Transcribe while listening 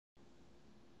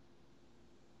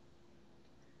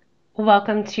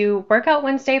Welcome to Workout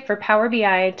Wednesday for Power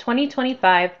BI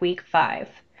 2025 Week 5.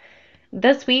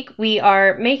 This week we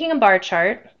are making a bar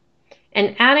chart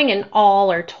and adding an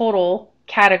all or total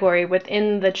category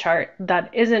within the chart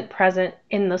that isn't present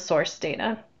in the source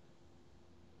data.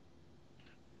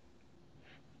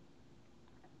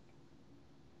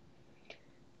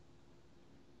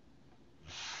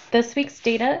 This week's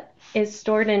data is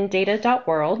stored in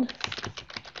data.world.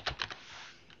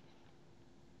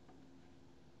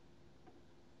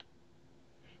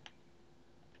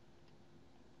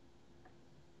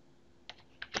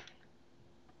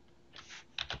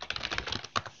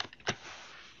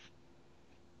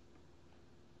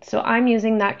 So I'm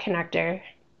using that connector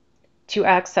to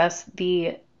access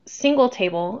the single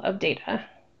table of data.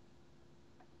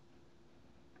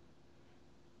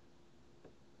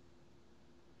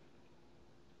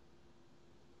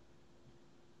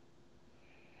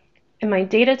 And my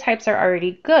data types are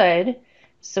already good,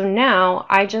 so now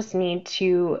I just need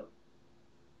to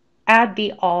add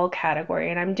the all category,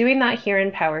 and I'm doing that here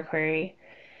in Power Query.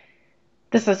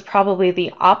 This is probably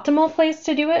the optimal place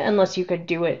to do it, unless you could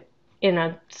do it in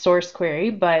a source query,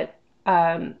 but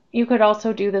you could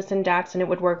also do this in DAX and it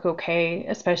would work okay,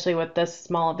 especially with this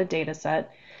small of a data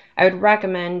set. I would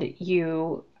recommend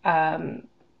you try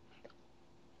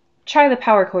the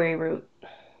Power Query route,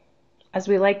 as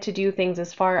we like to do things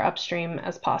as far upstream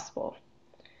as possible.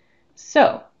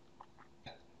 So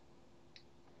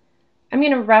I'm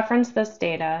going to reference this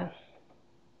data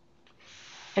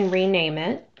and rename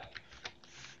it.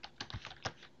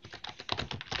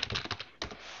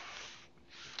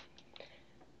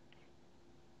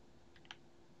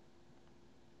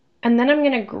 And then I'm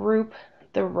going to group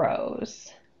the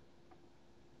rows.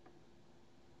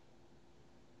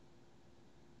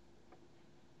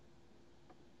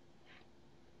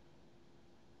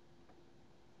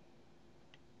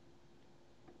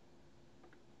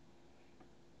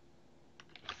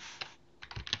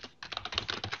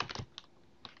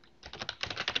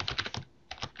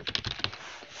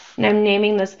 And I'm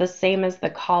naming this the same as the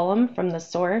column from the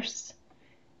source.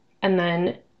 And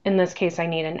then in this case, I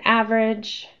need an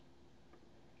average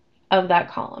of that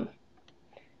column.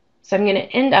 So I'm going to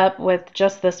end up with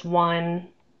just this one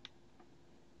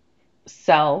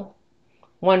cell,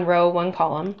 one row, one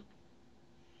column.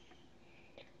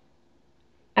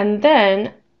 And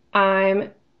then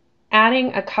I'm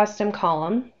adding a custom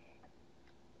column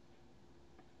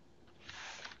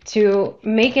to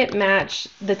make it match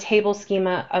the table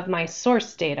schema of my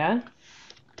source data.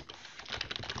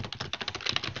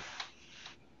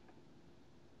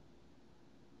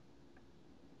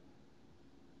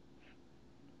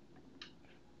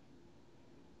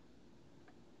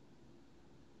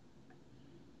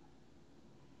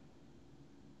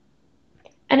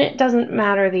 And it doesn't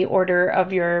matter the order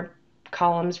of your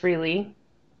columns, really.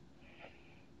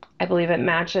 I believe it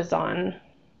matches on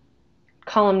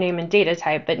column name and data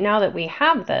type, but now that we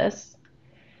have this,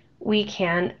 we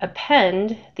can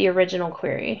append the original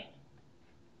query.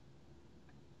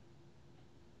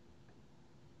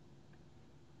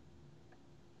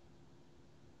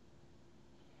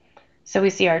 So we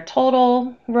see our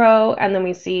total row, and then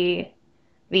we see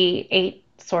the 8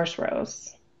 source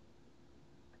rows.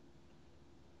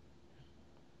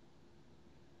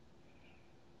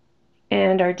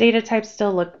 And our data types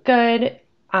still look good.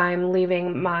 I'm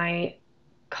leaving my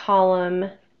column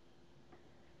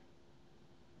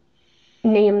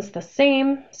names the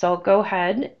same, so I'll go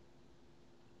ahead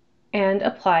and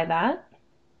apply that.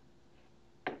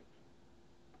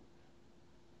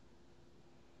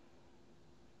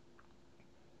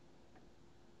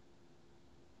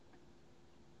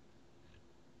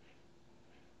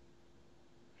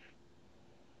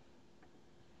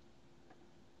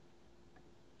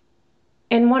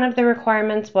 And one of the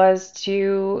requirements was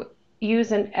to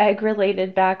use an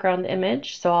egg-related background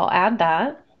image, so I'll add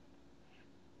that.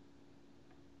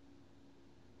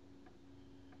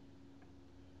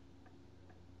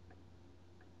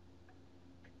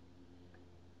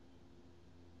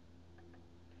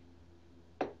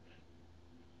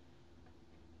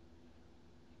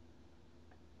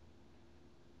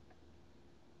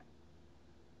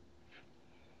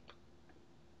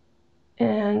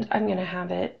 And I'm going to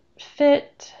have it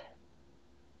fit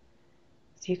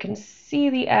so you can see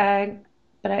the egg,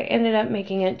 but I ended up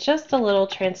making it just a little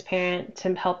transparent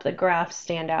to help the graph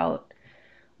stand out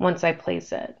once I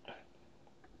place it.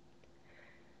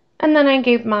 And then I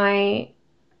gave my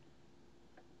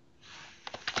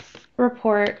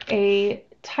report a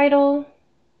title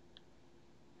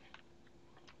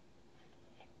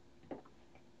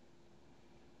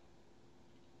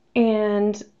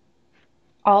and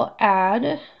I'll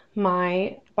add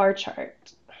my bar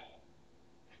chart.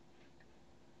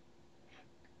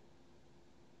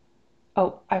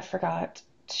 Oh, I forgot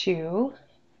to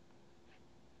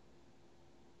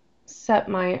set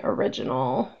my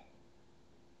original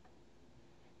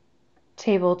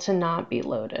table to not be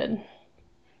loaded.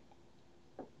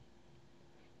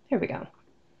 Here we go.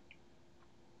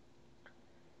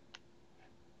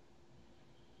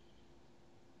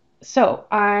 So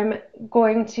I'm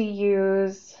going to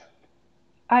use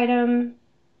item,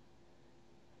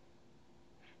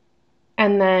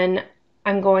 and then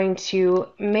I'm going to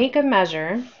make a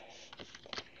measure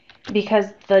because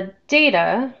the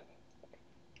data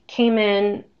came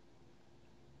in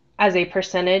as a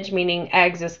percentage, meaning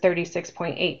eggs is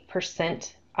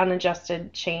 36.8%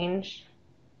 unadjusted change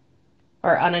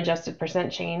or unadjusted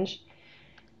percent change.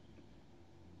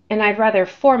 And I'd rather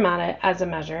format it as a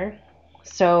measure.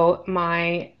 So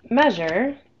my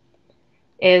measure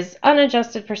is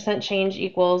unadjusted percent change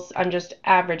equals, I'm just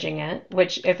averaging it,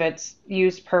 which if it's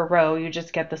used per row, you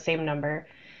just get the same number,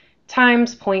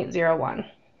 times 0.01.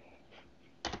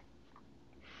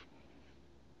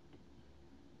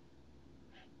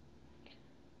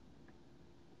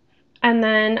 And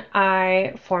then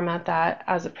I format that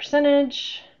as a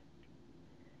percentage.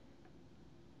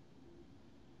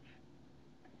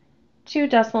 2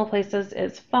 decimal places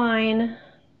is fine.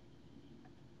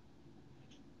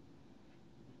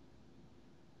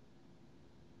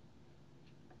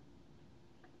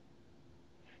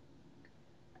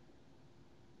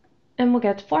 And we'll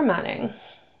get to formatting.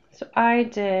 So I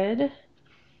did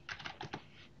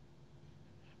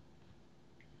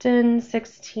DIN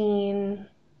 16,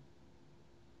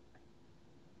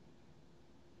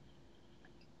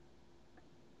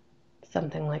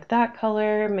 something like that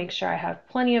color. Make sure I have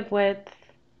plenty of width.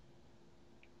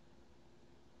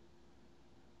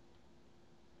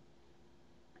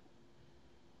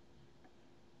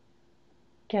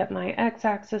 Get my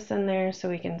x-axis in there so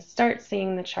we can start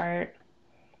seeing the chart.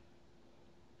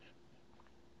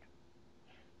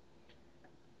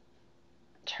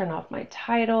 Turn off my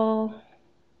title.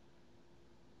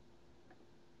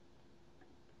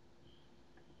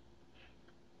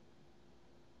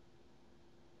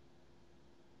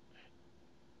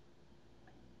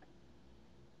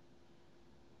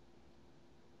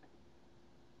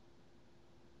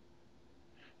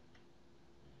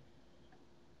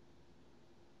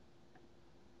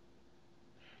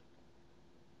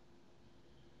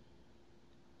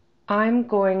 I'm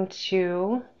going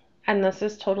to, and this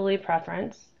is totally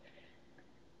preference,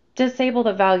 disable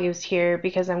the values here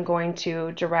because I'm going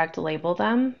to direct label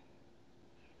them.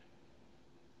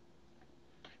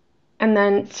 And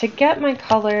then to get my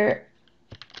color,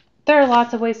 there are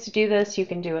lots of ways to do this. You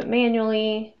can do it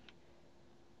manually.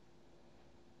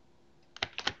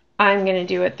 I'm going to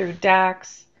do it through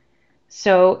DAX.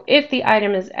 So if the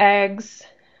item is eggs,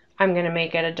 I'm going to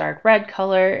make it a dark red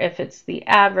color. If it's the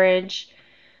average,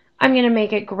 I'm going to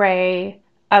make it gray.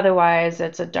 Otherwise,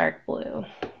 it's a dark blue.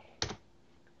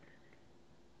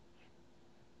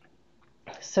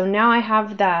 So now I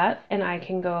have that, and I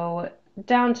can go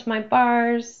down to my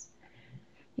bars,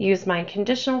 use my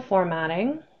conditional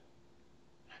formatting.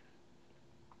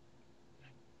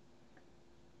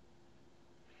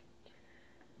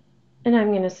 And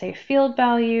I'm going to say field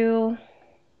value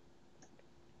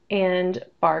and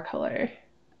bar color.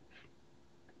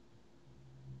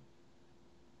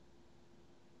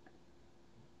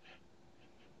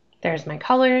 There's my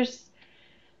colors.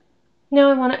 Now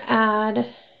I want to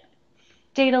add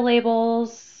data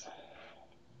labels.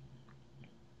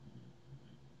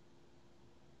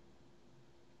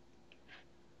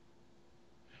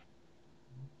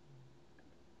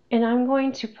 And I'm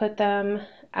going to put them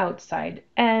outside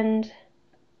end.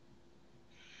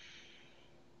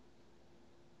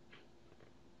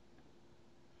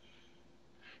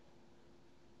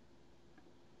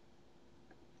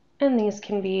 And these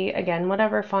can be, again,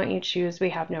 whatever font you choose. We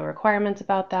have no requirements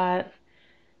about that.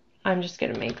 I'm just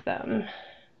going to make them.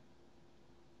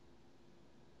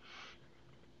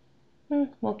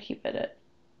 We'll keep it at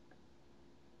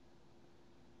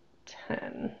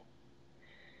 10.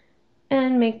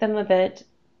 And make them a bit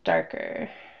darker.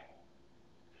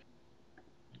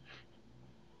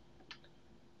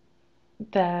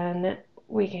 Then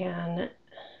we can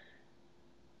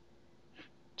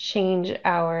change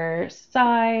our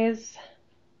size.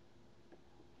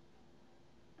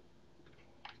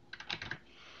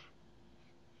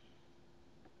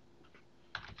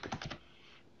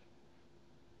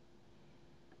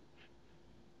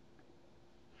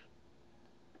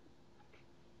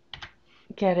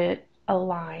 Get it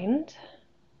aligned.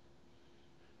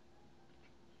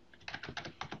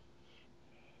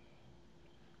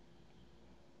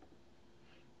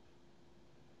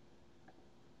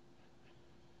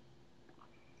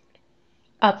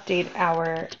 update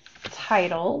our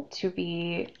title to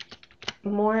be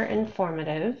more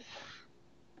informative.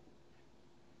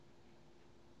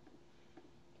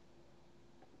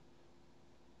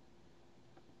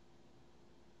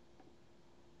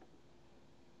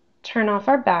 Turn off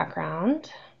our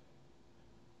background.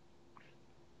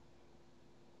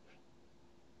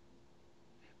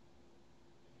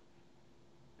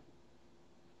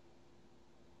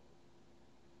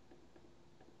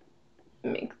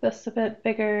 Make this a bit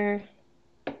bigger.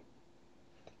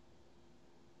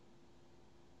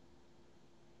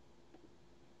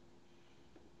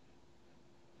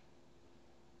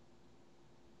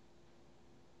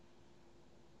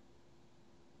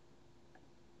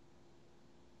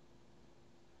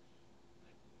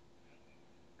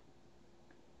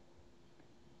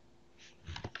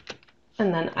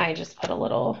 And then I just put a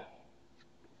little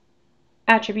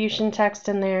attribution text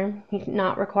in there,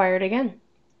 not required again.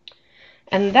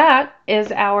 And that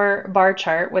is our bar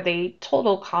chart with a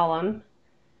total column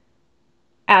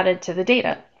added to the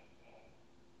data.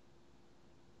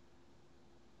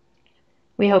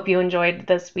 We hope you enjoyed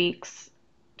this week's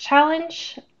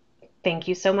challenge. Thank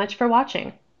you so much for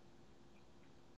watching.